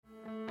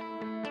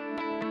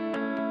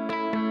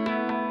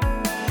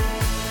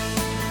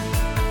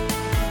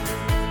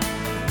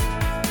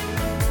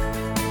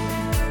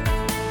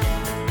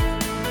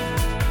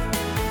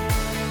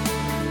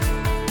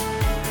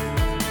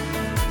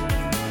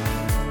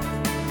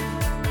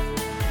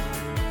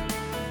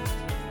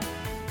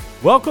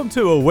Welcome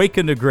to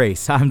Awaken to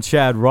Grace. I'm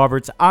Chad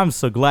Roberts. I'm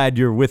so glad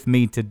you're with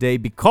me today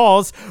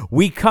because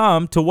we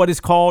come to what is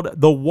called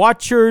the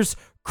Watcher's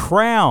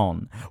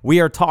Crown.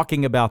 We are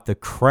talking about the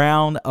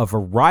crown of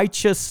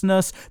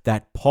righteousness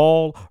that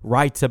Paul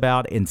writes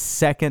about in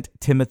 2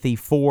 Timothy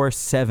 4,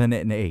 7,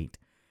 and 8.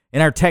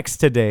 In our text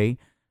today,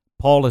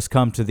 Paul has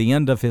come to the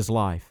end of his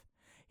life.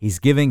 He's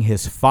giving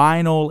his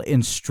final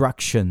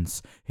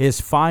instructions,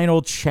 his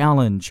final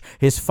challenge,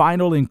 his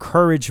final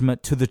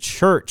encouragement to the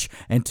church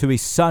and to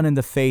his son in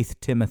the faith,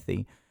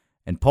 Timothy.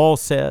 And Paul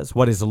says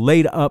what is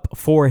laid up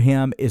for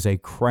him is a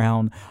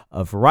crown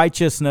of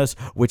righteousness,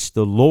 which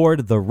the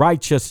Lord, the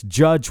righteous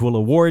judge, will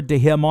award to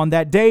him on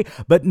that day,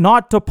 but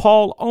not to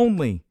Paul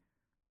only,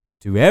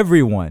 to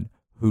everyone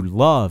who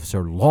loves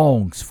or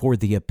longs for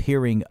the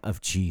appearing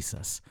of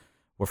Jesus.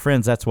 Well,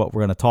 friends, that's what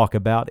we're going to talk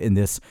about in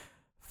this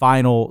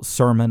final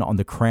sermon on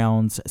the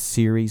Crowns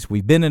series.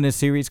 We've been in a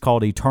series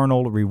called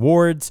Eternal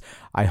Rewards.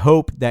 I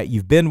hope that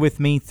you've been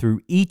with me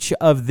through each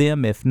of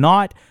them. If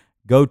not,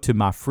 go to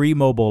my free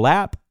mobile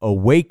app,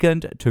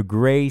 Awakened to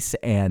Grace,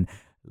 and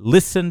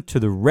listen to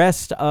the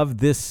rest of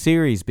this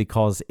series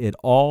because it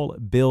all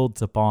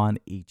builds upon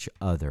each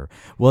other.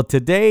 Well,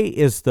 today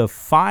is the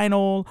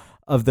final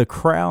of the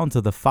crowns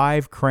of the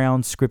 5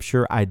 crowns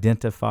Scripture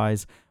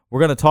identifies. We're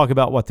going to talk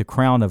about what the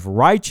crown of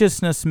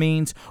righteousness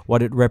means,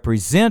 what it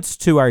represents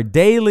to our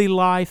daily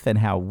life, and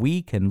how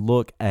we can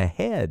look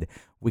ahead.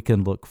 We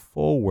can look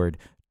forward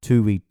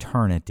to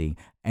eternity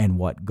and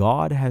what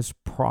God has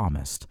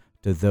promised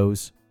to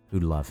those who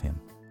love Him.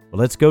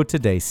 Well, let's go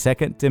today, 2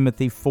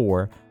 Timothy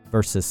 4,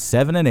 verses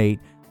 7 and 8,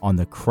 on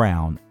the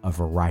crown of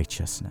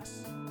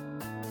righteousness.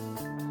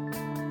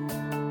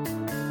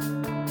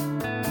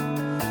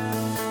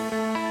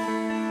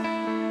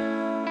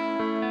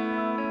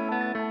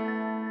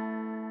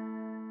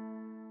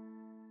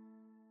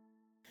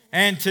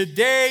 And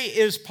today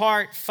is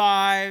part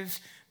 5,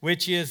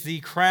 which is the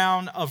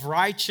crown of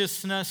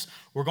righteousness.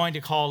 We're going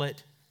to call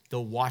it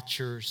the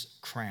Watcher's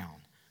Crown,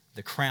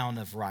 the crown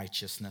of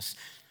righteousness.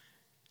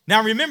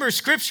 Now remember,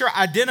 Scripture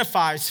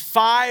identifies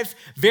 5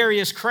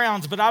 various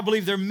crowns, but I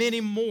believe there are many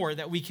more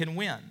that we can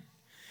win.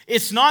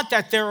 It's not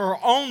that there are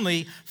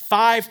only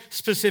 5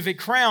 specific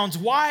crowns.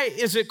 Why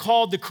is it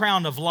called the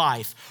crown of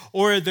life,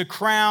 or the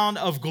crown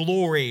of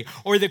glory,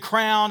 or the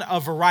crown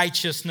of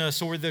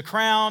righteousness, or the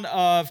crown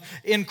of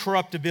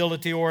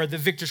incorruptibility, or the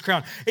victor's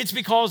crown? It's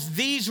because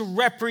these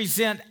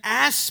represent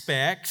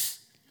aspects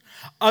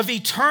of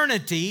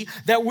eternity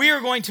that we are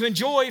going to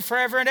enjoy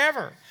forever and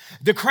ever.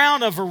 The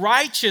crown of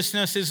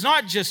righteousness is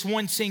not just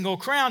one single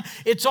crown.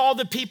 It's all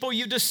the people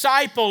you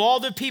disciple, all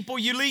the people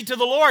you lead to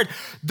the Lord.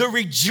 The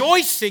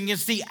rejoicing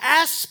is the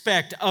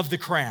aspect of the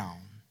crown.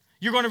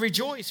 You're going to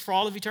rejoice for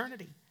all of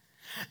eternity.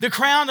 The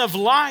crown of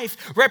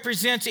life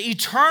represents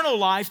eternal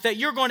life that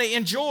you're going to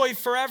enjoy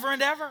forever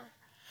and ever.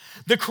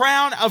 The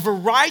crown of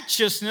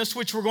righteousness,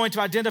 which we're going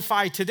to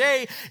identify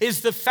today,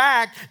 is the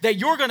fact that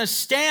you're going to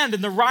stand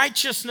in the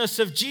righteousness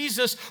of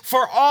Jesus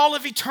for all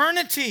of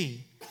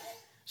eternity.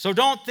 So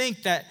don't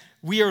think that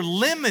we are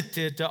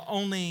limited to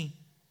only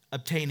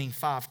obtaining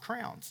 5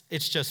 crowns.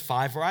 It's just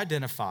 5 were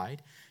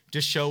identified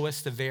to show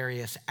us the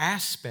various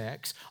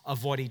aspects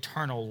of what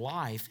eternal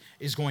life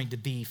is going to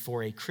be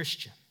for a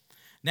Christian.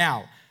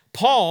 Now,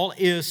 Paul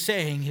is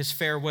saying his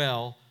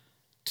farewell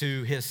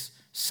to his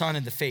son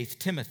in the faith,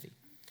 Timothy.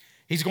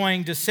 He's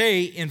going to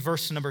say in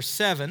verse number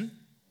 7,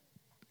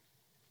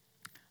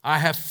 I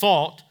have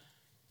fought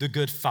the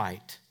good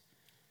fight.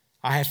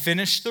 I have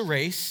finished the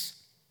race.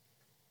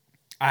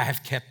 I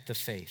have kept the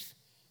faith.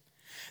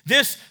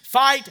 This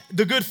fight,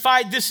 the good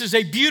fight, this is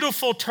a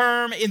beautiful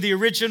term in the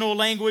original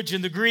language,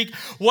 in the Greek.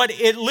 What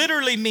it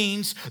literally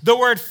means, the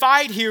word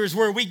fight here is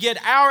where we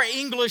get our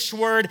English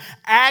word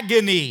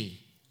agony.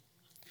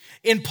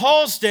 In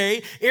Paul's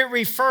day, it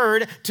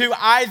referred to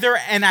either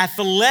an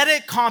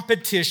athletic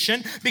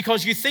competition,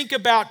 because you think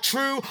about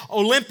true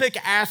Olympic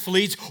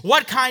athletes,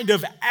 what kind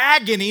of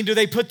agony do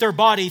they put their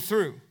body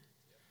through?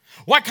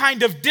 What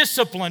kind of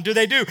discipline do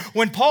they do?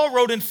 When Paul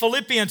wrote in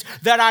Philippians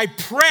that I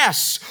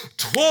press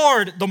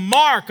toward the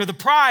mark of the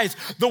prize,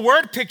 the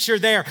word picture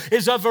there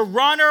is of a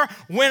runner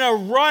when a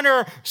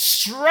runner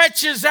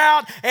stretches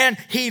out and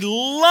he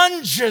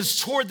lunges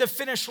toward the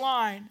finish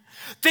line.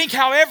 Think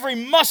how every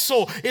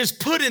muscle is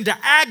put into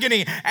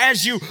agony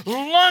as you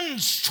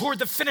lunge toward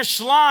the finish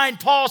line.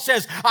 Paul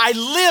says, I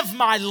live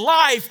my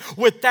life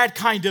with that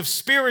kind of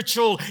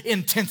spiritual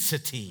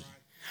intensity,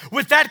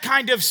 with that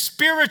kind of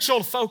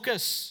spiritual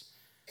focus.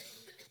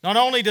 Not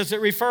only does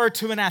it refer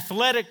to an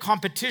athletic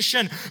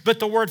competition, but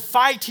the word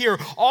fight here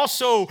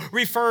also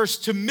refers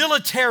to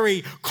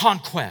military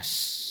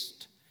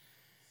conquest.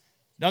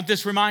 Don't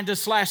this remind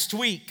us last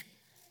week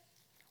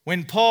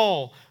when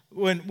Paul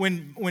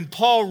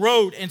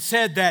wrote and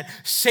said that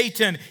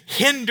Satan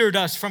hindered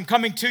us from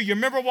coming to you?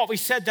 Remember what we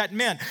said that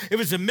meant? It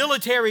was a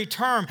military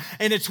term,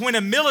 and it's when a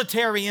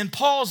military in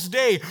Paul's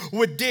day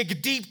would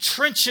dig deep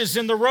trenches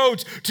in the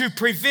roads to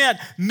prevent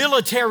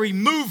military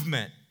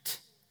movement.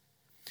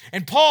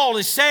 And Paul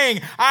is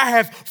saying, I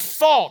have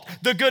fought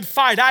the good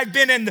fight. I've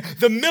been in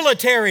the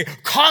military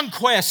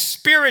conquest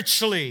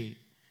spiritually.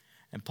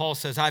 And Paul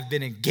says, I've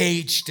been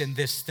engaged in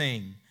this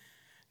thing.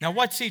 Now,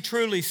 what's he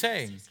truly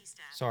saying?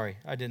 Sorry,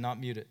 I did not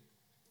mute it.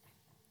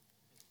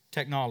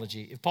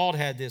 Technology. If Paul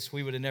had this,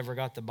 we would have never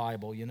got the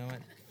Bible, you know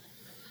it?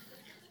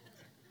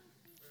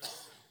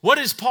 What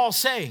is Paul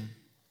saying?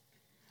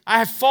 I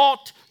have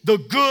fought the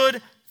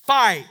good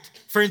fight.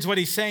 Friends, what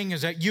he's saying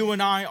is that you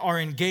and I are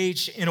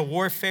engaged in a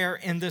warfare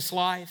in this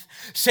life.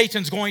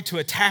 Satan's going to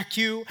attack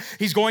you.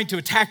 He's going to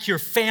attack your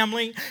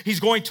family. He's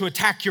going to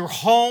attack your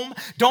home.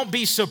 Don't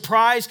be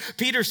surprised.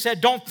 Peter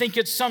said, don't think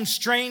it's some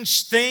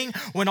strange thing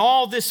when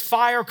all this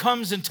fire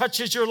comes and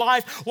touches your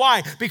life.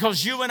 Why?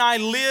 Because you and I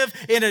live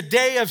in a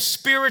day of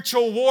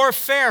spiritual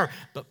warfare.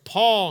 But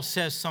Paul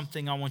says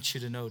something I want you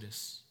to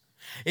notice.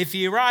 If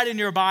you write in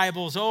your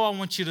Bibles, I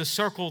want you to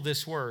circle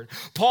this word.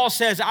 Paul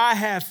says, I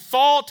have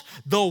fought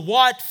the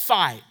what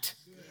fight?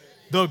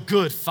 The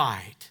good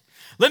fight.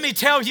 Let me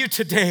tell you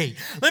today,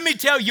 let me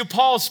tell you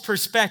Paul's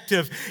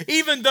perspective.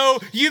 Even though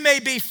you may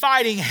be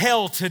fighting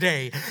hell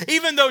today,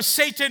 even though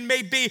Satan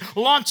may be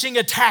launching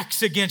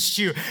attacks against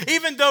you,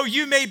 even though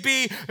you may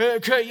be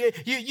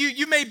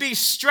you may be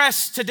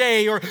stressed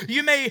today, or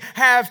you may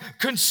have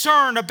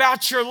concern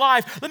about your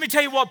life, let me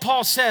tell you what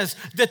Paul says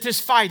that this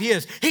fight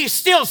is. He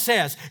still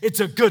says it's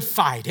a good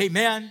fight.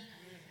 Amen?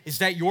 Is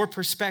that your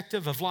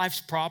perspective of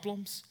life's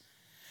problems?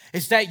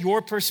 Is that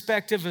your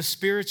perspective of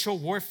spiritual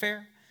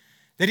warfare?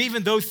 That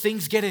even though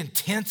things get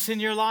intense in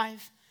your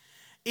life,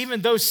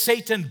 even though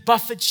Satan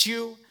buffets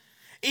you,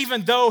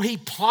 even though he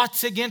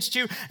plots against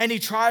you and he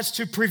tries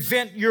to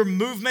prevent your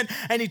movement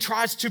and he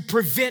tries to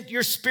prevent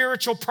your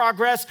spiritual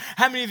progress,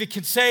 how many of you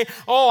can say,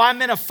 oh,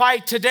 I'm in a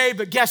fight today,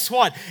 but guess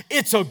what?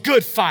 It's a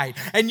good fight.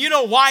 And you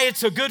know why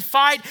it's a good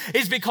fight?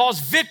 Is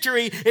because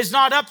victory is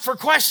not up for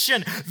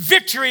question.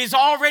 Victory is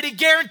already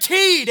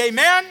guaranteed.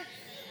 Amen?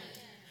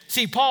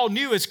 See, Paul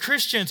knew as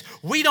Christians,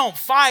 we don't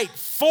fight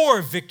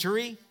for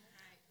victory.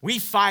 We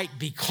fight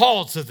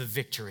because of the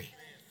victory.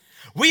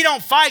 We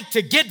don't fight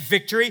to get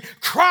victory.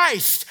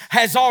 Christ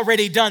has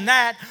already done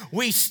that.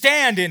 We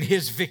stand in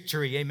his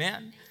victory.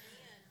 Amen.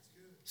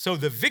 So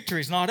the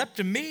victory is not up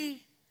to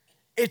me.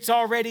 It's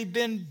already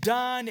been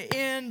done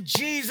in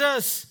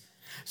Jesus.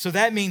 So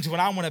that means when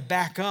I want to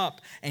back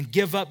up and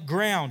give up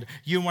ground,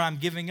 when I'm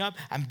giving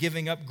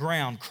up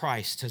ground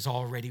Christ has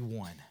already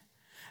won.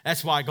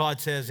 That's why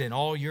God says, in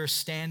all your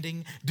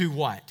standing, do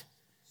what?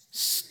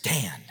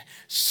 Stand.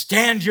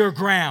 Stand your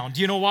ground.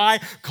 You know why?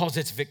 Because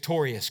it's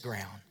victorious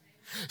ground.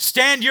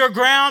 Stand your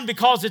ground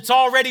because it's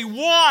already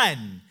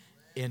won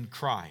in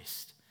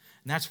Christ.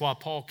 And that's why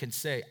Paul can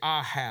say,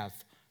 I have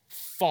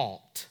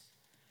fought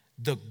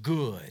the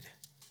good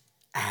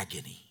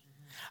agony.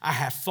 I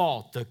have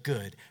fought the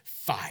good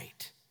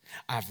fight.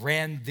 I've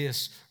ran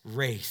this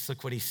race.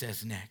 Look what he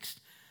says next.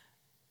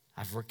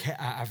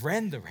 I've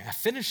ran the race. I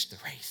finished the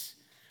race.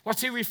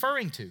 What's he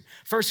referring to?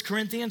 1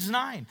 Corinthians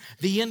 9,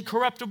 the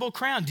incorruptible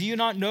crown. Do you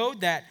not know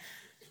that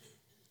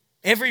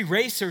every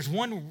race there's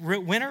one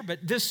winner, but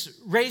this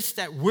race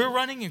that we're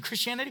running in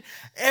Christianity,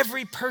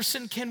 every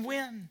person can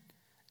win.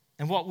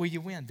 And what will you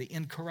win? The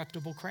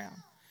incorruptible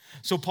crown.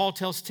 So Paul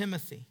tells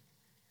Timothy,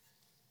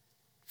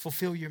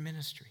 fulfill your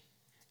ministry,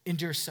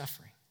 endure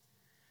suffering,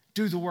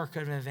 do the work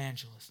of an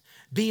evangelist,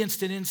 be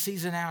instant in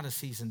season, out of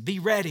season, be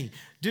ready,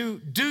 do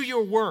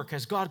your work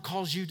as God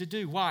calls you to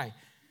do. Why?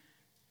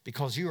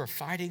 Because you are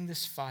fighting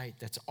this fight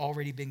that's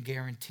already been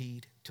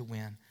guaranteed to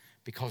win.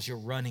 Because you're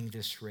running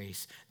this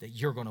race that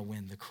you're going to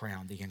win the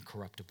crown, the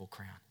incorruptible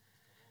crown.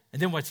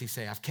 And then what's he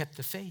say? I've kept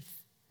the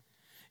faith.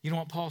 You know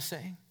what Paul's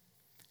saying?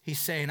 He's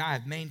saying, I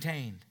have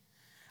maintained.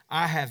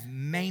 I have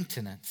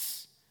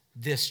maintenance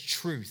this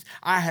truth.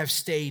 I have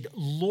stayed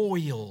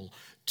loyal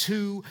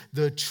to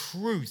the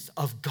truth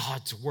of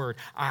God's word.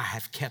 I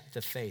have kept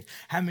the faith.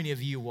 How many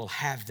of you will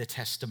have the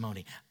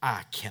testimony?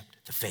 I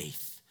kept the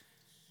faith.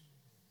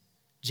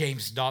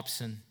 James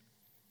Dobson,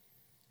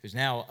 who's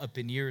now up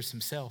in years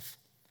himself,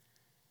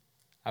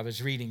 I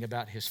was reading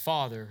about his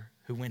father,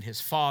 who when his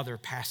father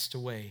passed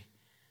away,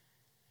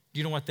 do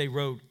you know what they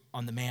wrote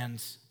on the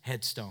man's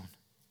headstone?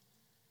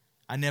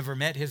 I never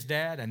met his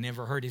dad. I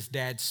never heard his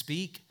dad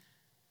speak.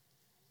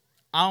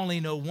 I only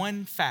know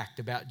one fact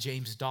about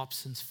James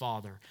Dobson's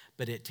father,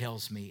 but it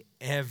tells me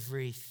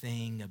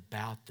everything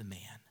about the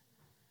man.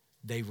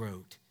 They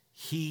wrote,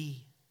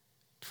 he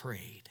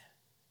prayed.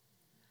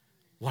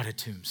 What a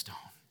tombstone.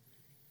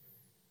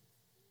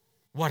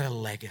 What a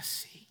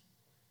legacy.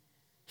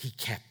 He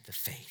kept the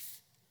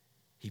faith.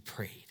 He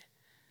prayed.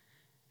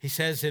 He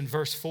says in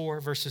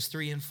verses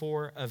 3 and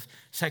 4 of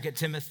 2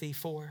 Timothy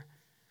 4,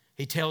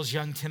 he tells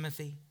young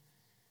Timothy,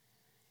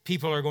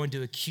 people are going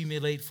to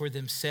accumulate for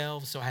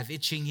themselves, so have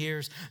itching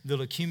ears.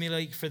 They'll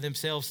accumulate for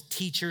themselves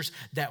teachers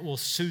that will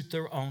suit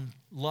their own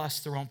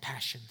lust, their own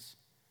passions.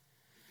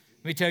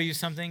 Let me tell you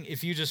something.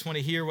 If you just want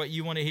to hear what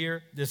you want to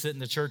hear, this isn't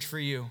the church for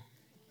you.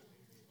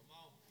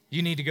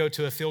 You need to go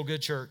to a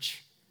feel-good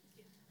church.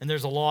 And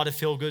there's a lot of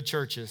feel-good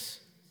churches.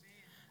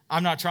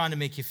 I'm not trying to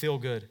make you feel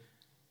good.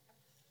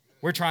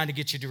 We're trying to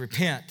get you to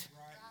repent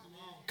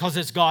because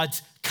it's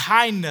God's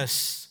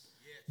kindness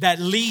that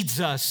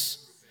leads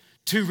us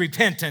to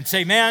repentance.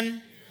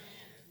 Amen?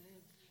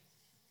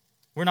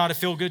 We're not a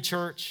feel-good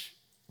church.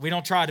 We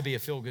don't try to be a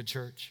feel-good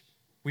church.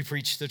 We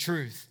preach the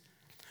truth.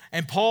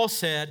 And Paul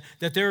said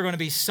that there are going to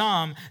be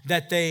some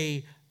that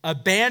they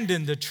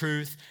abandon the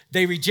truth,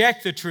 they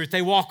reject the truth,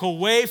 they walk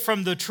away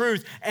from the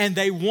truth, and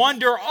they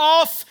wander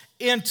off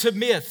into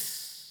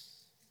myths.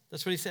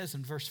 That's what he says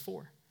in verse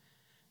 4.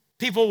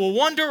 People will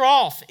wander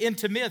off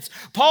into myths.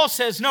 Paul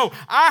says, no,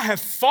 I have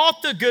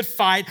fought the good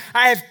fight.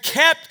 I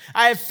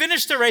have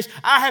finished the race.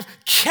 I have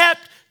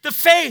kept the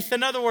faith.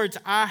 In other words,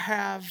 I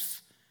have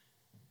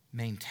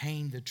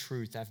maintained the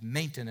truth. I've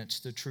maintained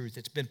the truth.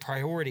 It's been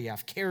priority.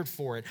 I've cared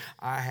for it.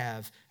 I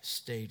have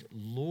stayed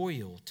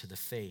loyal to the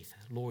faith,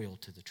 loyal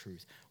to the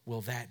truth.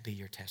 Will that be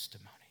your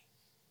testimony?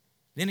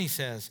 Then he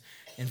says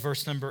in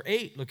verse number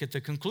 8, look at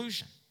the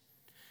conclusion.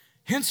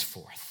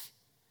 Henceforth,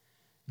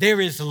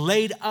 there is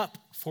laid up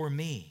for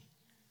me.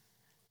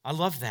 I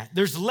love that.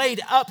 There's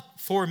laid up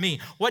for me.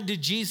 What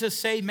did Jesus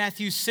say?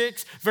 Matthew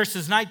 6,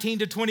 verses 19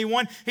 to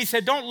 21. He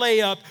said, don't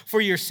lay up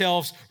for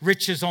yourselves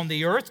riches on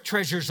the earth,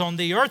 treasures on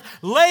the earth.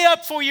 Lay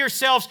up for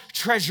yourselves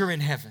treasure in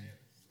heaven.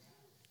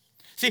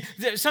 See,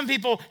 some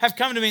people have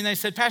come to me and they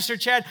said, Pastor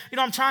Chad,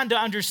 I'm trying to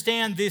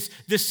understand this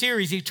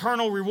series,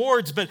 Eternal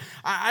Rewards, but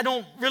I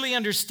don't really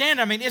understand.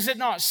 I mean, is it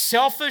not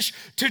selfish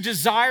to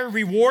desire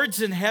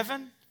rewards in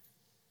heaven?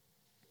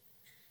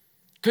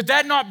 Could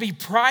that not be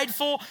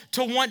prideful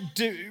to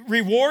want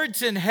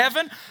rewards in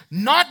heaven?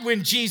 Not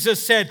when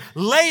Jesus said,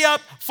 lay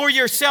up for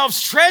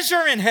yourselves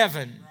treasure in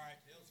heaven.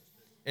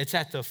 It's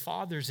at the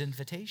Father's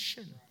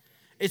invitation.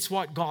 It's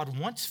what God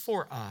wants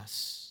for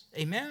us.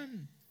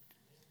 Amen.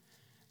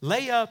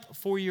 Lay up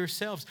for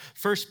yourselves.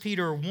 1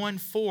 Peter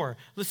 1:4.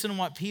 Listen to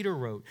what Peter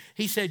wrote.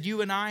 He said, you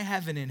and I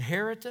have an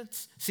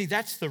inheritance. See,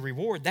 that's the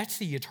reward. That's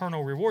the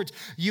eternal rewards.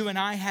 You and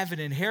I have an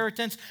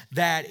inheritance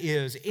that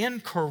is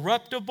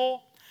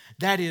incorruptible,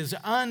 that is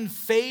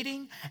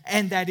unfading,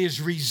 and that is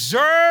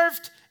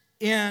reserved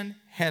in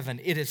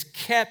heaven. It is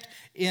kept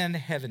in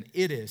heaven.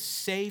 It is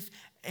safe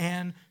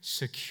and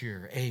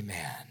secure.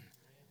 Amen.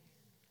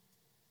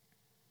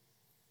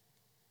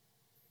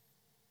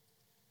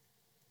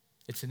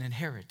 It's an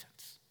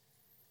inheritance.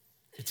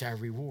 It's our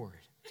reward.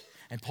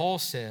 And Paul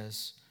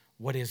says,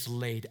 what is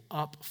laid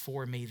up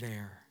for me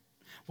there?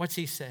 What's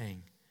he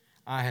saying?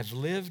 I have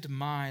lived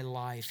my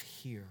life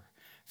here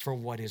for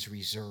what is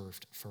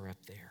reserved for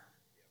up there.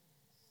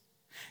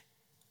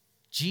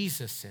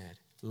 Jesus said,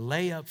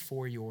 lay up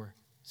for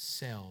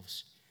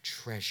yourselves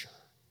treasure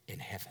in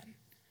heaven.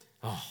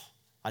 Oh,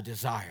 I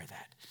desire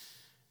that.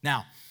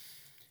 Now,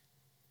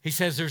 he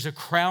says there's a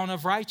crown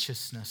of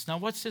righteousness. Now,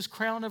 what's this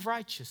crown of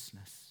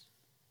righteousness?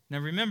 Now,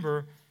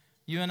 remember,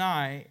 you and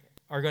I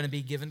are going to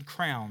be given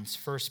crowns.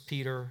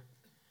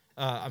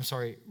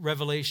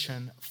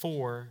 Revelation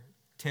 4,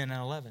 10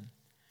 and 11.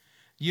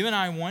 You and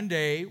I one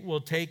day will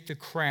take the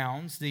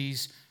crowns,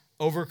 these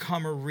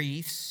overcomer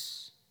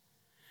wreaths,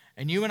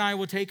 and you and I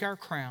will take our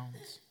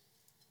crowns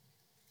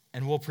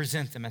and we'll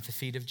present them at the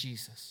feet of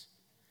Jesus.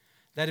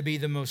 That'll be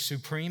the most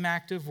supreme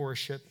act of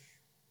worship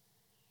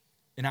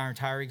in our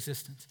entire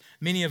existence.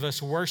 Many of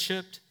us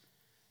worshiped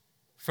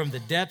from the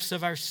depths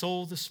of our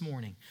soul this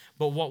morning,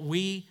 but what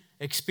we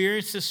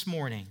experienced this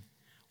morning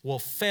will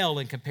fail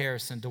in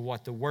comparison to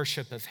what the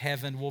worship of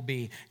heaven will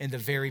be in the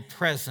very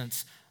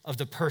presence of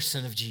the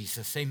person of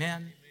Jesus.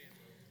 Amen?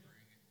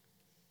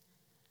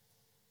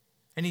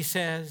 And he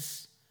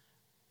says,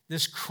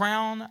 this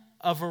crown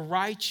of a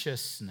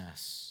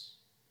righteousness,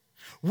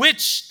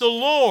 which the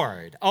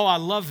Lord, oh, I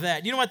love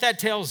that. You know what that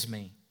tells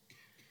me?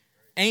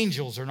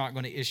 Angels are not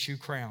going to issue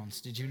crowns.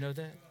 Did you know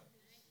that?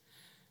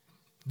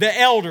 The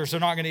elders are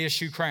not going to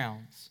issue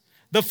crowns.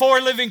 The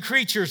four living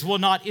creatures will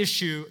not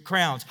issue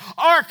crowns.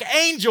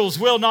 Archangels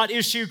will not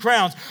issue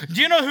crowns.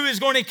 Do you know who is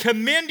going to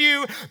commend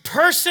you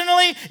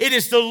personally? It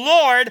is the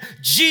Lord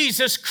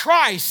Jesus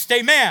Christ.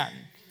 Amen.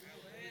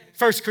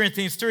 1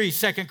 Corinthians 3,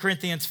 2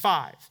 Corinthians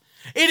 5.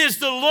 It is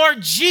the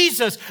Lord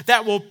Jesus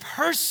that will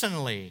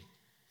personally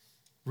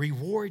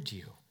reward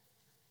you.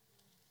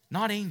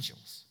 Not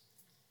angels.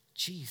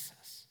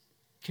 Jesus.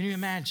 Can you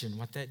imagine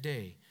what that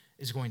day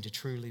is going to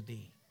truly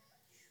be?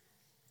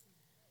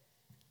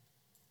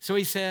 So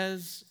he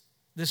says,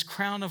 this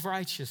crown of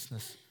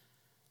righteousness,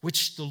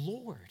 which the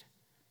Lord,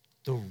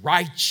 the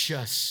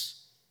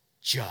righteous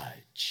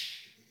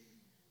judge.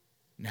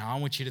 Now I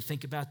want you to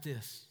think about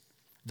this.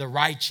 The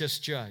righteous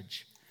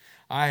judge.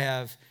 I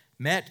have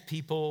met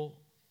people,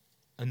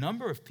 a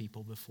number of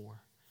people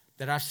before,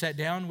 that I've sat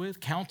down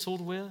with,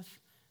 counseled with,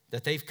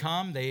 that they've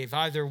come, they've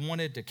either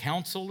wanted to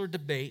counsel or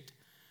debate,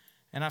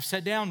 and I've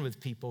sat down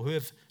with people who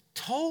have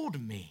told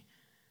me,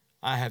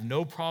 I have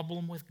no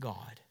problem with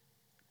God.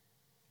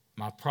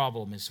 My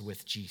problem is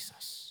with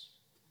Jesus.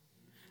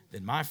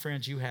 Then, my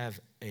friends, you have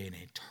an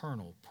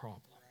eternal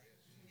problem.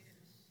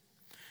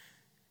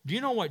 Do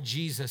you know what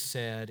Jesus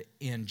said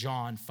in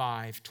John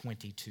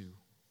 5:22?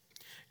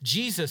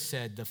 Jesus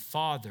said, the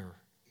Father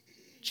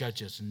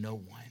judges no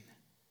one,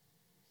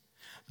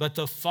 But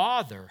the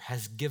Father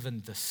has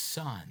given the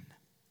Son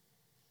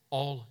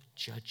all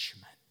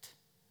judgment.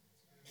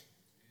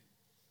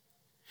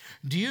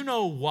 Do you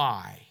know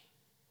why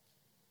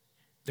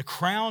the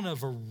crown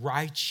of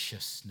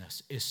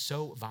righteousness is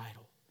so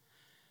vital?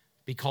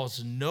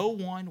 Because no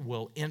one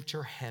will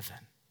enter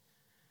heaven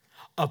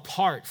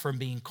apart from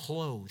being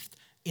clothed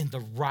in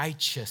the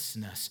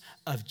righteousness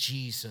of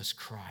Jesus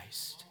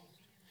Christ.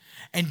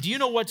 And do you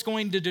know what's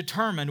going to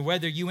determine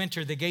whether you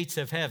enter the gates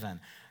of heaven?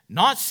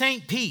 Not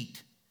St.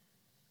 Pete.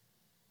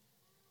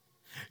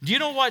 Do you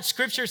know what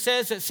Scripture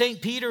says that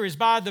St. Peter is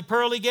by the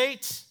pearly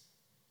gates?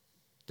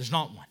 There's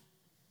not one.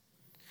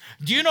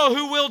 Do you know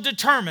who will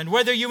determine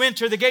whether you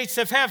enter the gates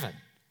of heaven?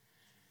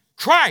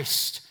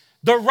 Christ,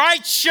 the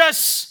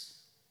righteous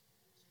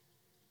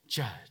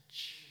judge.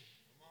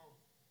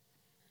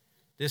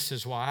 This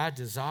is why I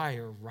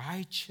desire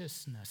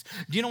righteousness.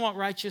 Do you know what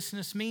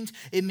righteousness means?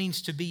 It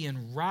means to be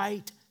in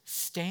right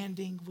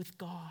standing with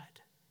God.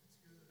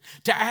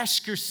 To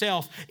ask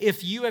yourself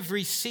if you have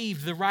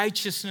received the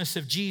righteousness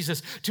of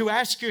Jesus. To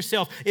ask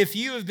yourself if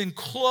you have been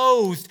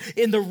clothed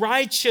in the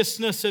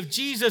righteousness of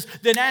Jesus.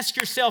 Then ask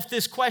yourself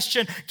this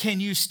question: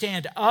 can you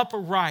stand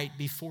upright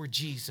before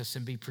Jesus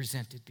and be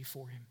presented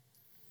before Him?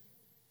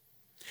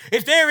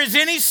 If there is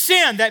any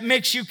sin that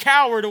makes you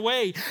cower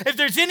away, if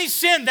there's any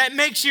sin that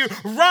makes you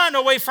run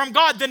away from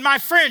God, then my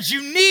friends,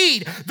 you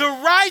need the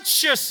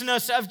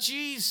righteousness of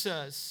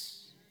Jesus.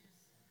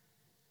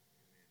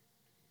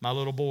 My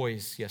little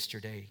boys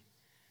yesterday,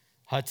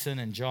 Hudson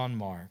and John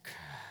Mark,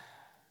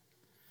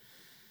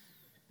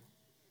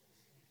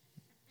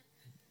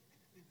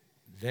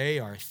 they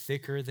are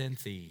thicker than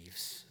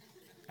thieves.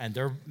 And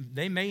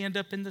they may end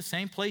up in the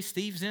same place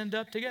thieves end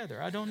up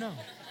together. I don't know.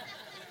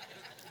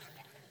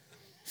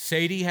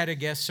 Sadie had a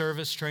guest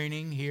service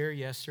training here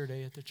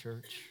yesterday at the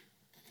church.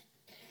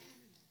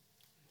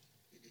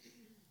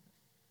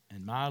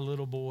 And my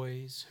little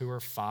boys, who are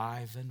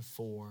 5 and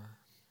 4,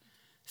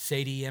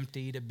 Sadie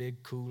emptied a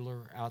big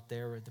cooler out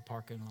there at the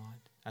parking lot,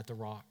 at the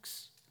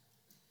Rocks.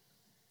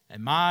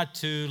 And my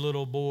 2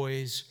 little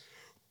boys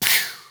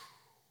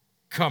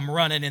come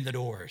running in the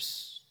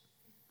doors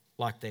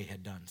like they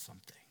had done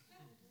something.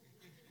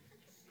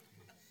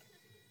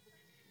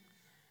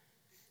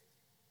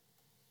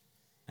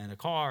 And a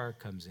car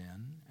comes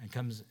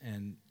in,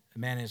 and a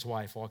man and his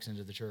wife walks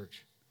into the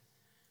church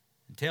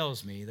and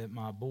tells me that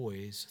my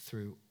boys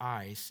threw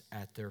ice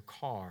at their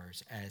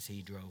cars as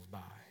he drove by.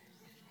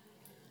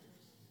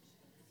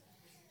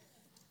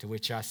 To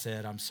which I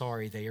said, I'm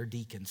sorry, they are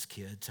deacon's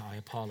kids. I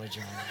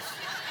apologize.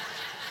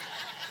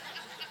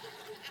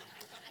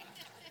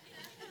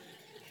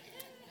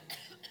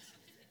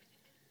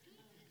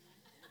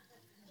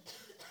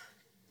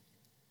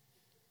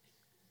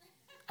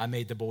 I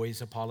made the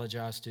boys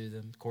apologize to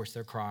them. Of course,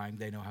 they're crying.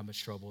 They know how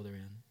much trouble they're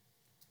in.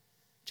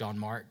 John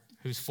Mark,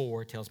 who's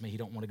 4, tells me he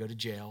don't want to go to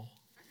jail.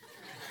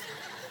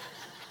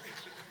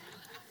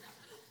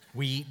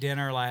 We eat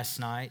dinner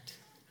last night.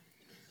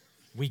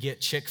 We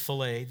get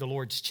Chick-fil-A, the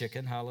Lord's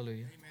chicken,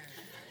 hallelujah.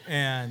 Amen.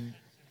 And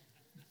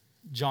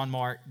John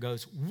Mark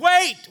goes,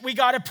 wait, we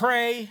got to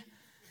pray.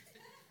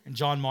 And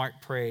John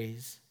Mark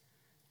prays.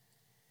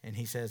 And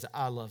he says,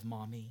 I love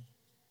mommy.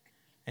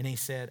 And he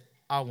said,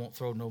 I won't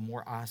throw no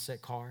more ice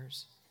at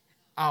cars.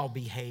 I'll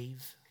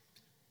behave.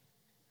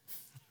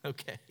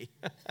 Okay.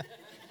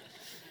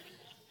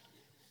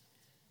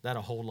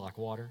 That'll hold like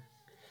water.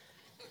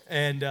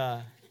 And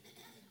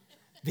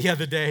the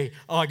other day,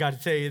 I got to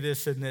tell you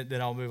this and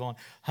then I'll move on.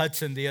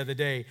 Hudson, the other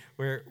day,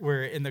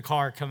 we're in the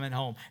car coming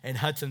home, and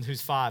Hudson,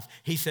 who's 5,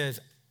 he says,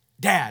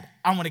 Dad,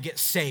 I want to get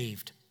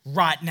saved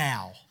right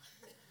now.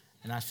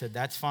 And I said,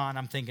 that's fine.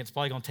 I'm thinking it's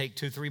probably going to take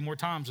 2-3 more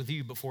times with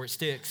you before it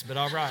sticks, but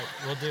all right,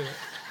 we'll do it.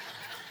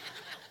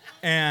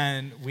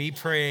 And we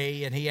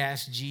pray, and he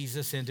asks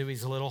Jesus into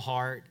his little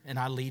heart, and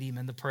I lead him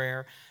in the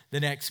prayer. The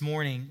next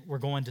morning, we're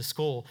going to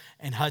school,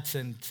 and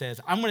Hudson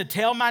says, I'm going to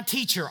tell my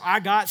teacher I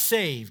got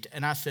saved.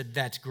 And I said,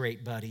 that's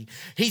great, buddy.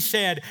 He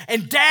said,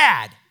 and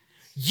Dad,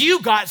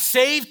 you got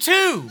saved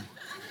too.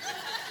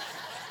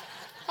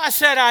 I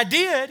said, I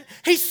did.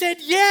 He said,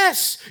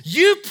 yes,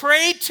 you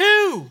prayed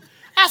too.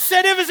 I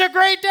said, it was a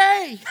great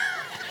day.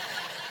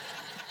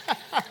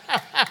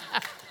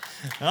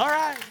 All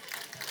right.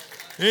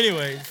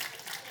 Anyways,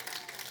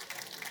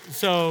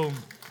 so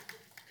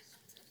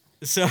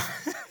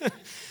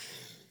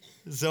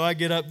I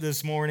get up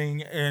this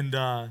morning,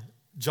 and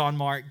John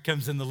Mark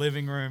comes in the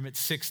living room at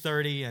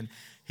 6:30, and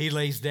he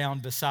lays down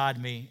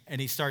beside me,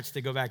 and he starts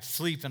to go back to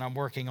sleep, and I'm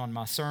working on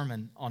my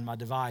sermon on my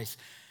device.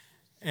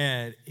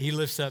 And he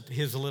lifts up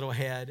his little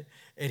head,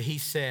 and he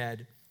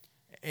said,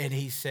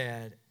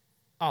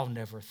 I'll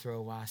never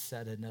throw ice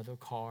at another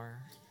car.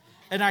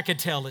 And I could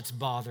tell it's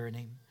bothering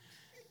him.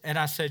 And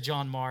I said,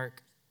 John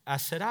Mark, I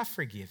said, I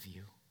forgive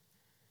you.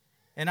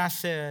 And I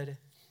said,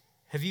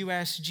 have you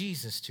asked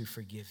Jesus to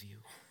forgive you?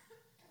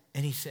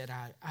 And he said,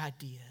 I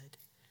did.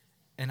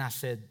 And I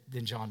said,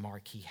 then John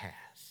Mark, he has.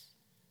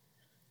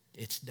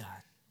 It's done.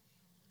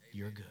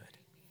 You're good.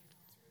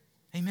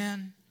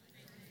 Amen.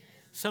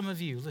 Some of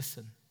you,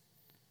 listen,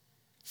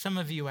 Some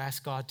of you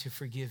ask God to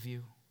forgive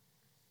you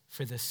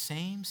for the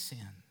same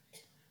sin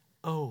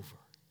over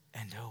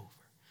and over.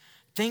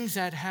 Things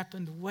that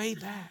happened way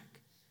back.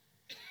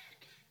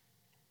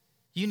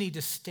 You need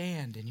to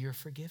stand in your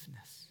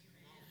forgiveness.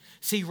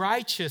 See,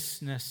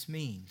 righteousness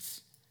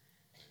means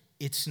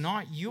it's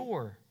not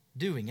your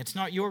doing. It's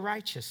not your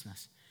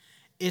righteousness.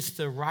 It's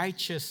the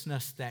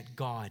righteousness that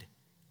God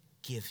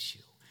gives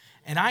you.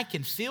 And I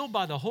can feel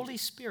by the Holy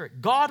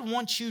Spirit, God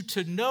wants you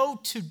to know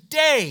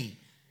today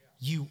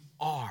you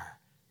are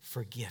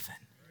forgiven.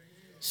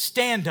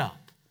 Stand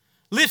up,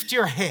 lift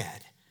your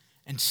head,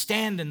 and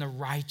stand in the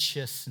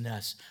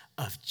righteousness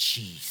of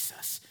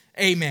Jesus.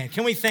 Amen.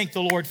 Can we thank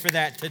the Lord for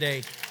that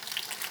today?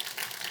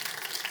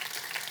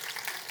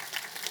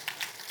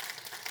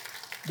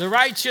 The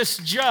righteous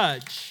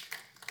judge.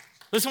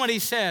 Listen what he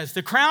says.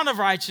 The crown of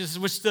righteousness,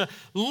 which the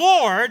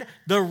Lord,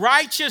 the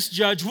righteous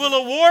judge, will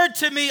award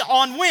to me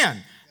on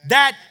when?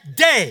 That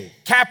day.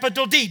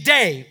 Capital D,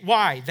 day.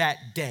 Why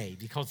that day?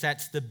 Because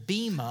that's the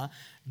Bema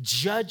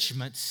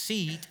judgment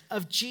seat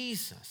of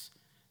Jesus.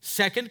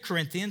 2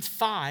 Corinthians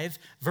 5,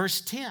 verse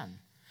 10.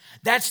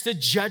 That's the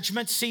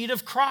judgment seat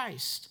of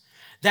Christ.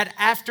 That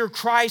after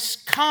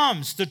Christ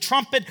comes, the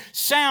trumpet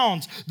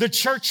sounds, the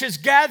church is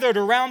gathered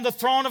around the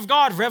throne of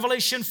God.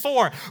 Revelation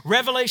 4,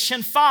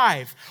 Revelation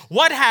 5.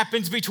 What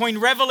happens between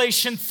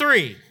Revelation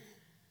 3?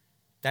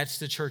 That's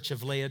the church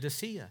of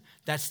Laodicea.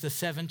 That's the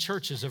 7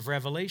 churches of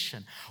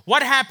Revelation.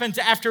 What happens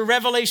after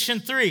Revelation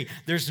 3?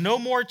 There's no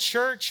more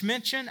church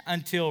mentioned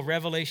until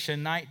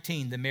Revelation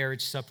 19, the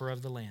marriage supper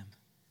of the Lamb.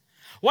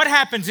 What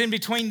happens in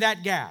between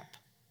that gap?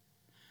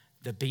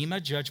 The Bema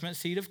judgment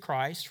seat of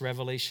Christ,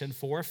 Revelation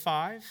 4,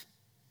 5,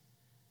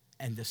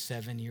 and the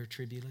 7-year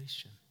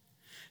tribulation.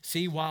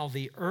 See, while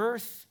the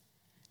earth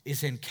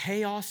is in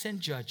chaos and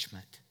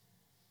judgment,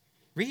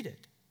 read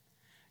it.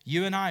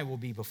 You and I will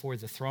be before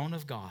the throne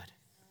of God,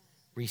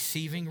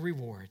 receiving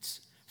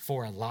rewards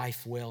for a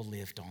life well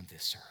lived on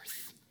this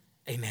earth.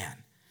 Amen.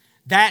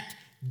 That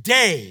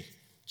day,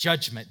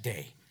 judgment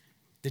day,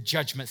 the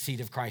judgment seat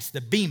of Christ,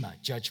 the Bema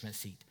judgment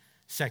seat,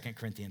 2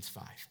 Corinthians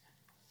 5.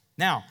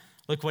 Now,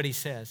 look what he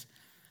says.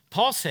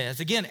 Paul says,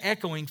 again,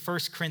 echoing 1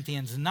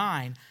 Corinthians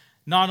 9,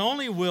 not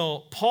only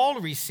will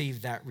Paul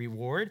receive that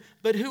reward,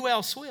 but who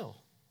else will?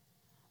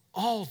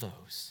 All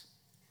those.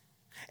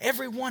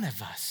 Every one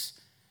of us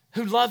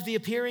who love the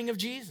appearing of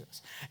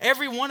Jesus.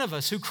 Every one of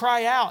us who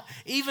cry out,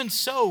 even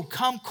so,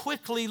 come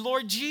quickly,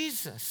 Lord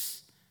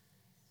Jesus.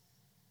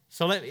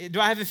 So do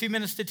I have a few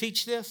minutes to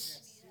teach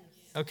this?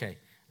 Okay,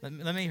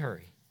 let me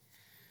hurry.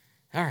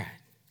 All right.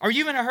 Are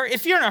you in a hurry?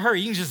 If you're in a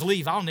hurry, you can just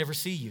leave. I'll never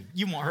see you.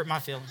 You won't hurt my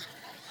feelings.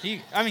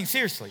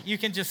 Seriously, you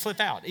can just slip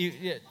out.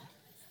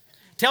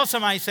 Tell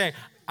somebody, say,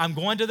 I'm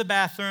going to the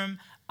bathroom.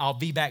 I'll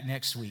be back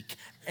next week.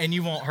 And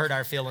you won't hurt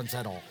our feelings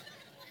at all.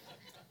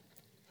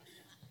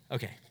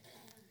 Okay.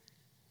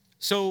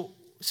 So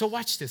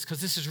watch this,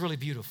 because this is really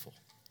beautiful.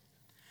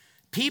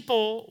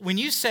 People, when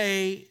you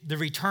say the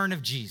return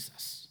of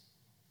Jesus,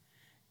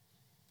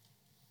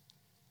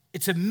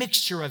 it's a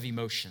mixture of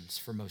emotions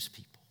for most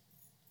people.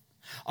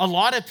 A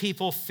lot of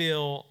people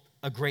feel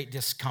a great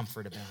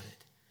discomfort about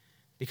it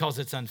because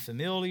it's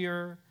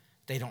unfamiliar,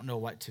 they don't know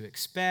what to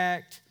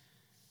expect,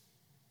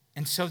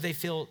 and so they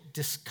feel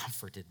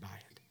discomforted by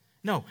it.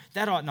 No,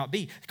 that ought not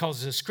be,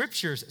 because the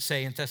scriptures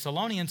say in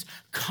Thessalonians,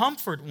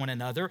 comfort one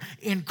another,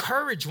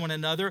 encourage one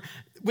another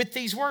with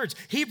these words.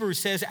 Hebrews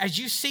says, as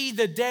you see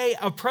the day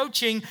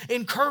approaching,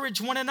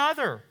 encourage one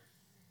another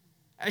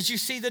as you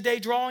see the day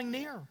drawing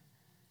near.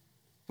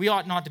 We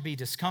ought not to be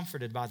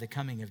discomforted by the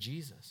coming of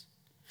Jesus.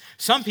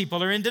 Some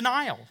people are in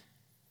denial.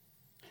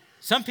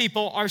 Some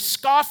people are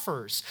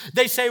scoffers.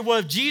 They say, well,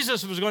 if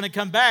Jesus was going to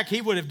come back,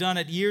 he would have done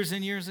it years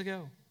and years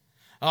ago.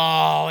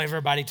 Oh,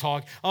 everybody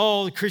talk.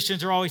 Oh, the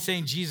Christians are always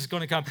saying Jesus is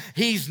going to come.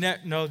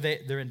 No,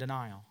 they're in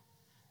denial.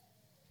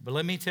 But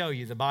let me tell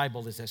you, the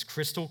Bible is as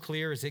crystal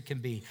clear as it can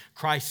be.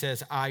 Christ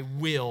says, I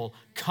will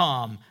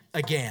come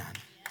again.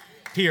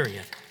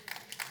 Period.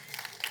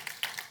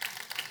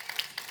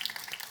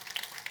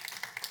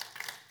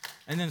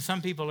 And then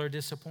some people are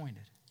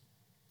disappointed.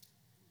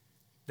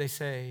 They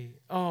say,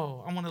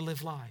 oh, I want to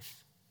live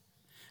life.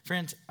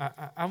 Friends,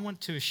 I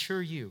want to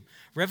assure you,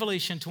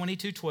 Revelation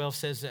 22:12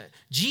 says that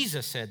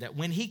Jesus said that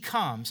when he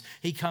comes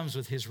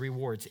with his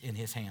rewards in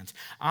his hands.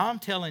 I'm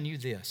telling you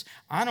this,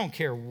 I don't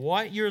care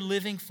what you're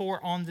living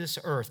for on this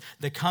earth,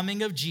 the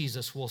coming of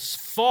Jesus will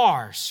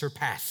far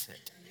surpass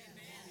it.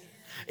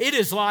 It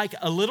is like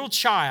a little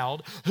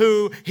child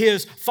who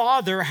his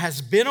father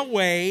has been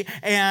away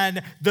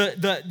and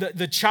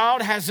the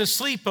child has a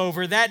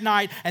sleepover that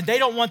night and they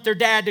don't want their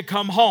dad to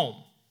come home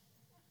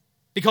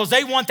because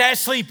they want that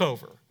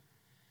sleepover.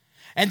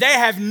 And they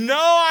have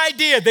no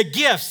idea the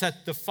gifts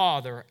that the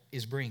father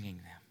is bringing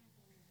them.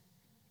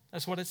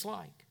 That's what it's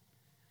like.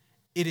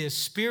 It is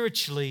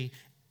spiritually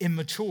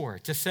immature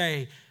to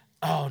say,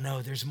 oh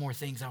no, there's more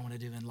things I want to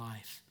do in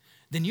life.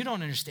 Then you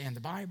don't understand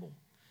the Bible.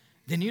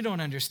 Then you don't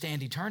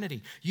understand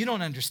eternity. You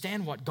don't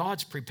understand what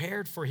God's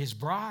prepared for his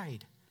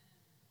bride.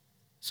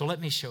 So let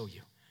me show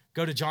you.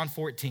 Go to John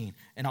 14,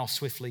 and I'll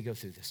swiftly go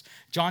through this.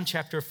 John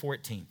chapter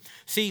 14.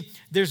 See,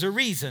 there's a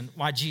reason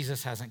why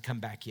Jesus hasn't come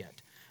back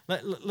yet.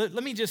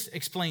 Let me just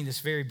explain this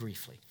very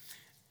briefly.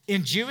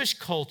 In Jewish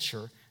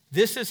culture,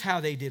 this is how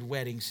they did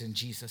weddings in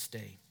Jesus'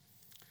 day.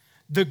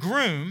 The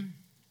groom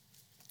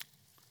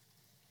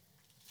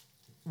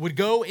would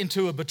go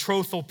into a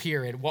betrothal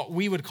period, what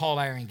we would call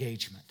our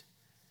engagement.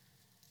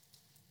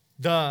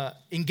 The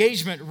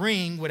engagement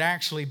ring would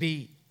actually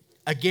be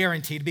a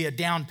guarantee, to be a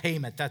down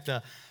payment that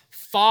the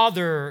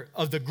father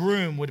of the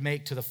groom would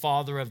make to the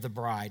father of the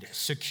bride,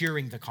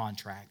 securing the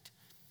contract.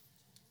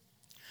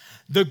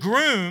 The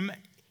groom,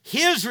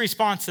 his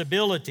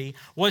responsibility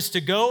was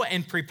to go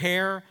and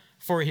prepare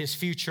for his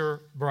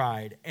future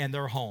bride and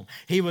their home.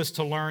 He was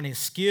to learn his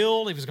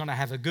skill. He was going to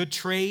have a good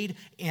trade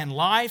in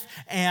life.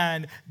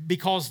 And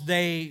because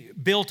they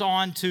built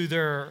on to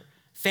their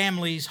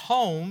family's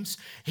homes,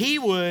 he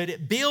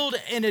would build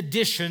an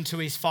addition to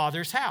his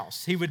father's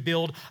house. He would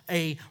build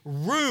a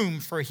room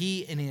for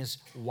he and his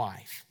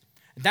wife.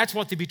 That's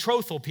what the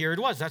betrothal period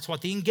was. That's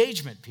what the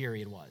engagement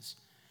period was.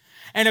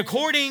 And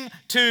according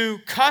to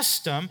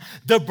custom,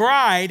 the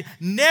bride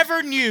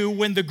never knew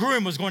when the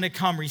groom was going to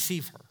come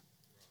receive her.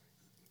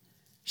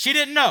 She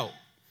didn't know.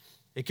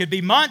 It could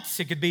be months,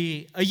 it could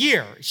be a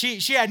year.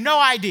 She had no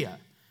idea.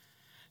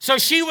 So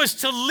she was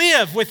to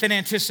live with an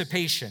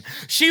anticipation.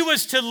 She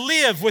was to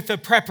live with a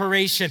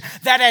preparation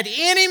that at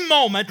any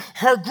moment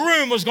her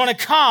groom was going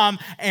to come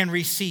and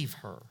receive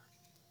her,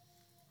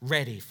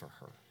 ready for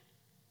her.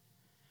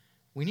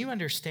 When you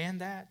understand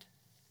that,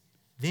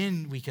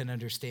 then we can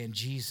understand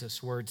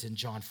Jesus' words in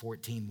John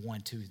 14,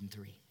 1, 2, and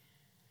 3.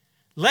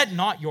 Let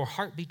not your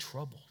heart be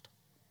troubled.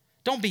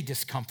 Don't be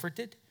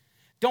discomforted.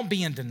 Don't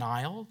be in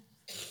denial.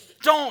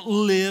 Don't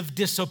live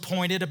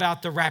disappointed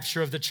about the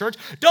rapture of the church.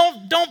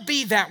 Don't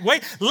be that way.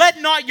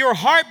 Let not your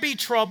heart be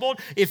troubled.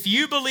 If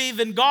you believe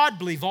in God,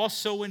 believe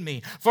also in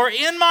me. For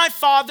in my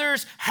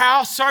Father's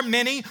house are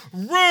many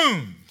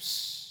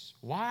rooms.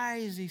 Why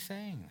is he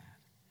saying that?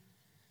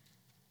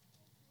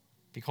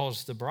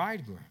 Because the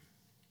bridegroom,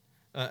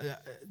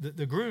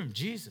 the groom,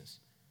 Jesus,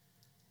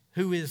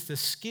 who is the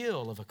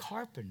skill of a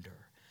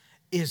carpenter,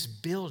 is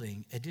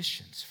building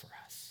additions for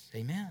us.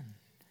 Amen.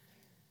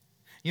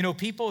 You know,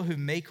 people who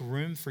make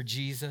room for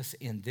Jesus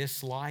in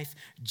this life,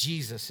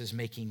 Jesus is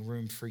making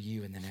room for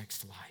you in the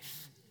next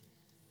life.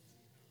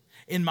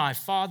 In my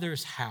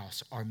Father's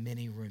house are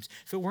many rooms.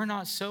 If it were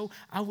not so,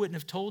 I wouldn't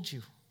have told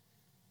you.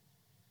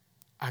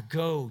 I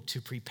go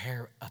to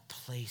prepare a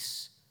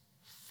place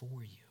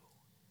for you.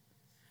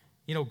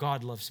 You know,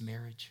 God loves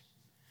marriage.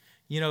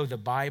 You know, the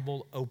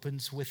Bible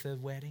opens with a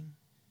wedding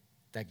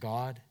that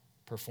God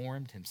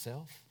performed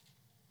himself.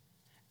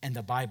 And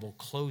the Bible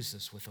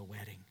closes with a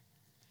wedding.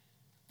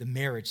 The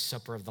marriage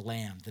supper of the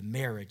Lamb, the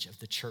marriage of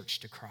the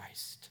church to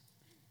Christ.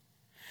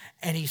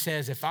 And he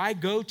says, if I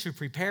go to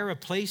prepare a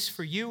place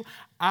for you,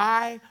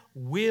 I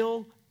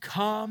will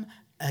come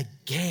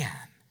again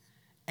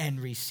and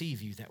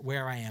receive you, that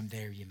where I am,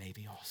 there you may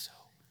be also.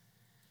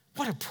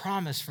 What a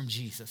promise from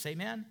Jesus,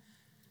 amen?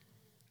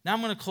 Now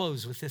I'm going to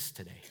close with this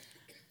today.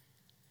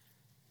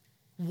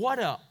 What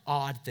an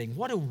odd thing,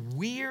 what a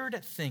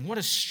weird thing, what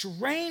a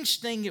strange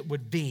thing it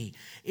would be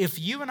if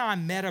you and I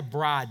met a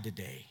bride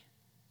today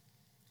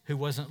who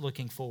wasn't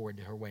looking forward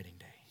to her wedding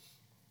day.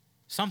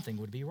 Something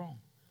would be wrong.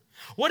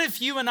 What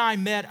if you and I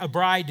met a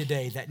bride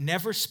today that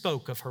never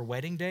spoke of her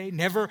wedding day,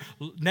 never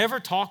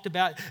talked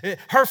about it?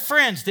 Her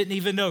friends didn't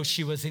even know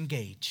she was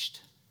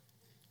engaged.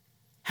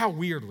 How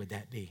weird would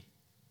that be?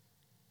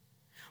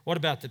 What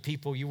about the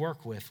people you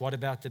work with? What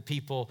about the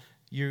people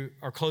you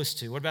are close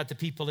to? What about the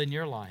people in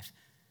your life?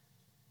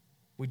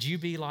 Would you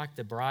be like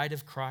the bride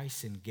of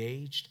Christ,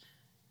 engaged,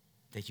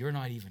 that you're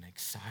not even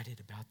excited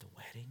about the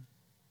wedding?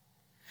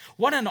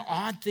 What an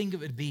odd thing it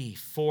would be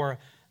for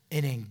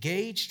an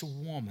engaged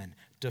woman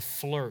to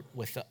flirt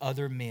with the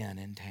other men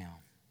in town.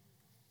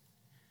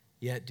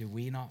 Yet do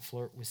we not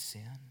flirt with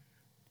sin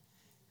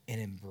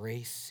and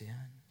embrace sin?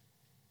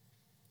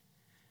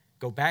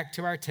 Go back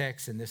to our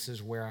text, and this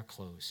is where I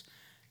close.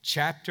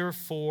 Chapter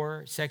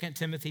 4, 2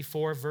 Timothy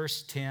 4,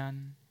 verse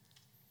 10.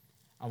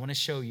 I want to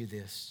show you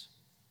this.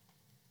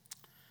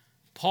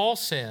 Paul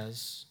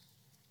says,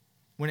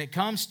 when it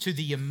comes to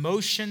the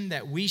emotion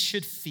that we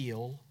should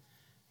feel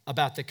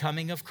about the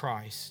coming of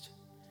Christ,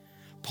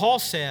 Paul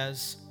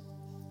says,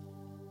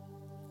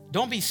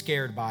 don't be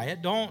scared by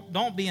it.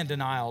 Don't be in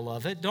denial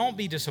of it. Don't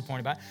be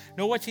disappointed by it.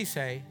 No, what's he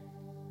say?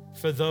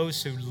 For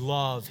those who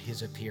love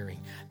his appearing,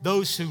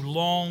 those who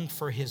long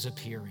for his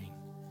appearing.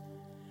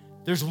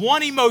 There's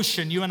one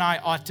emotion you and I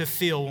ought to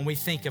feel when we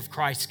think of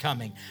Christ's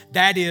coming.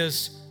 That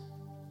is,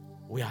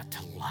 we ought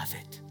to love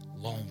it,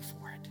 long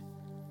for it.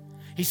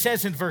 He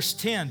says in verse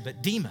 10,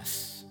 but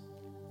Demas,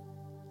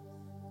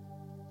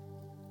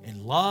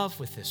 in love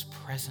with this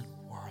present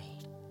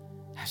world,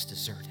 has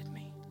deserted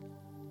me.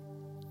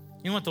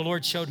 You know what the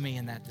Lord showed me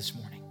in that this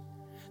morning?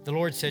 The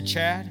Lord said,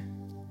 Chad,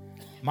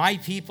 my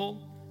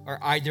people are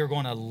either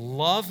going to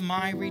love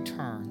my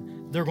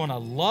return, they're going to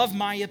love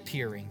my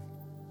appearing,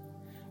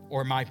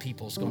 or my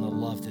people's going to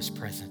love this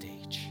present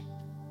age.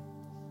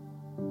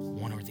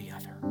 one or the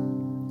other.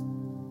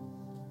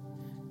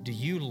 Do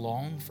you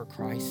long for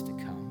Christ to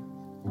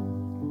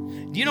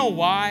come? Do you know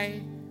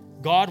why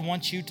God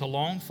wants you to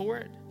long for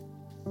it?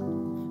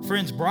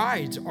 Friends,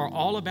 brides are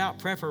all about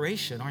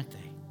preparation, aren't they?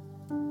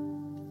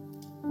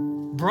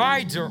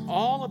 Brides are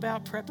all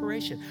about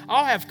preparation.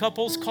 I'll have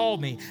couples call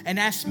me and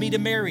ask me to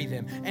marry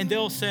them, and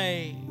they'll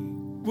say,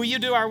 will you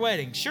do our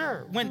wedding?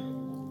 Sure.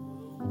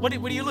 What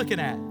are you looking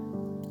at?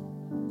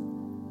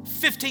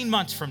 15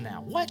 months from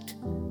now. What?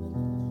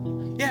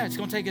 Yeah, it's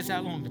going to take us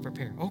that long to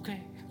prepare.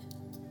 Okay.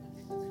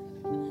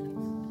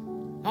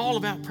 All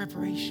about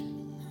preparation.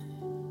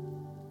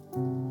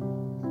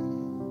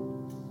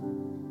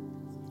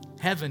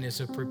 Heaven is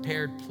a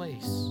prepared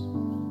place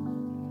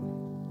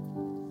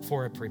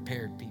for a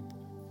prepared people.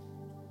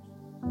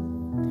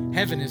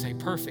 Heaven is a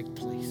perfect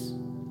place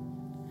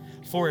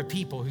for a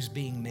people who's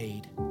being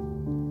made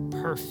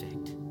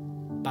perfect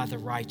by the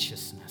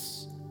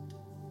righteousness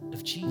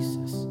of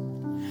Jesus.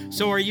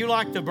 So are you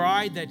like the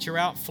bride that you're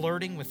out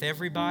flirting with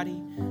everybody,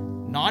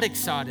 not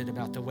excited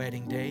about the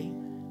wedding day,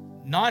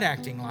 not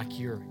acting like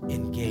you're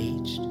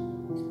engaged?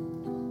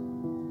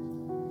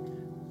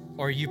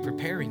 Or are you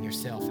preparing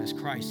yourself as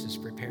Christ is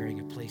preparing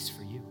a place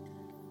for you?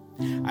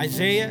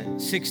 Isaiah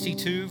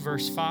 62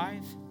 verse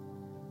 5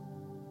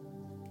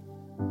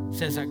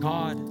 says that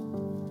God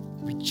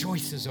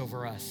rejoices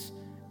over us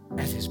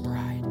as his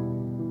bride.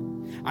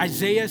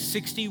 Isaiah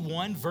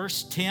 61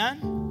 verse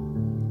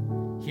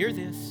 10, hear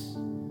this,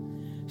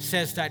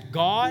 says that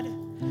God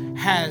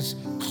has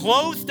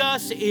clothed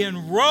us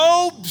in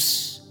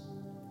robes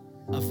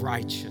of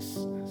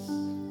righteousness.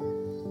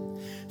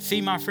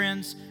 See, my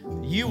friends,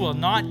 you will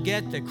not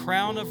get the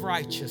crown of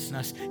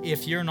righteousness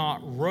if you're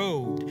not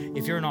robed,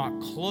 if you're not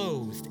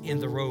clothed in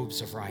the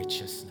robes of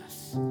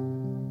righteousness.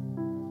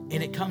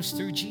 And it comes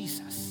through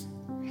Jesus.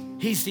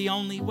 He's the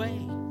only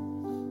way.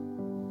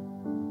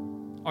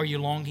 Are you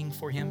longing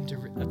for him to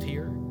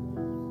appear?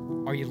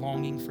 Are you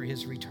longing for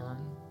his return?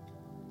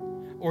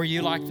 Or are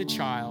you like the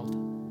child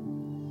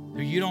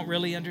who you don't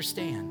really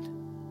understand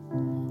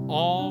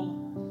all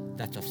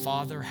that the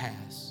Father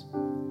has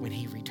when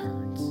he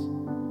returns?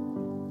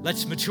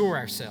 Let's mature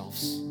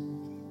ourselves.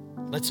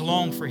 Let's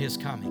long for his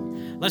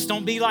coming. Let's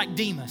don't be like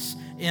Demas,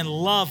 in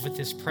love with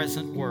this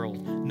present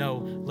world. No,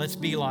 let's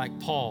be like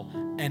Paul,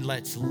 and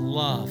let's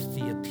love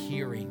the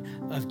appearing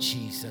of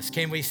Jesus.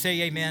 Can we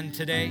say amen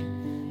today?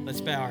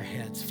 Let's bow our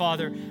heads.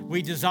 Father,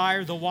 we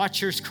desire the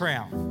watcher's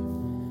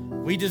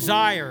crown. We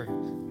desire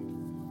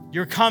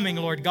your coming,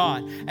 Lord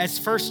God. As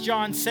 1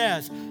 John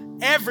says,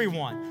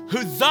 everyone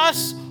who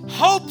thus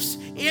hopes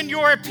in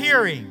your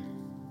appearing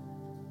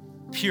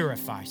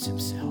purifies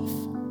himself.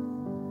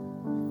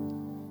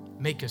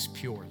 Make us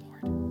pure,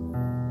 Lord.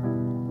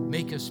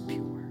 Make us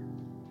pure.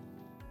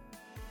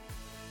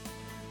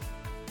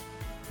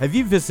 Have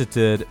you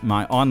visited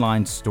my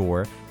online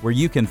store where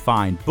you can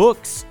find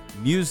books,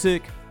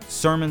 music,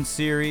 sermon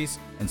series,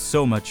 and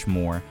so much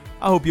more?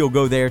 I hope you'll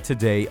go there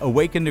today,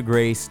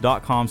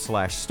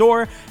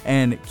 awakentograce.com/store,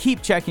 and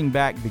keep checking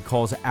back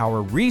because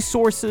our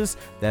resources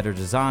that are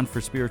designed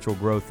for spiritual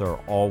growth are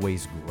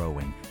always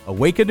growing.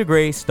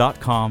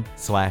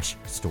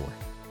 awakentograce.com/store.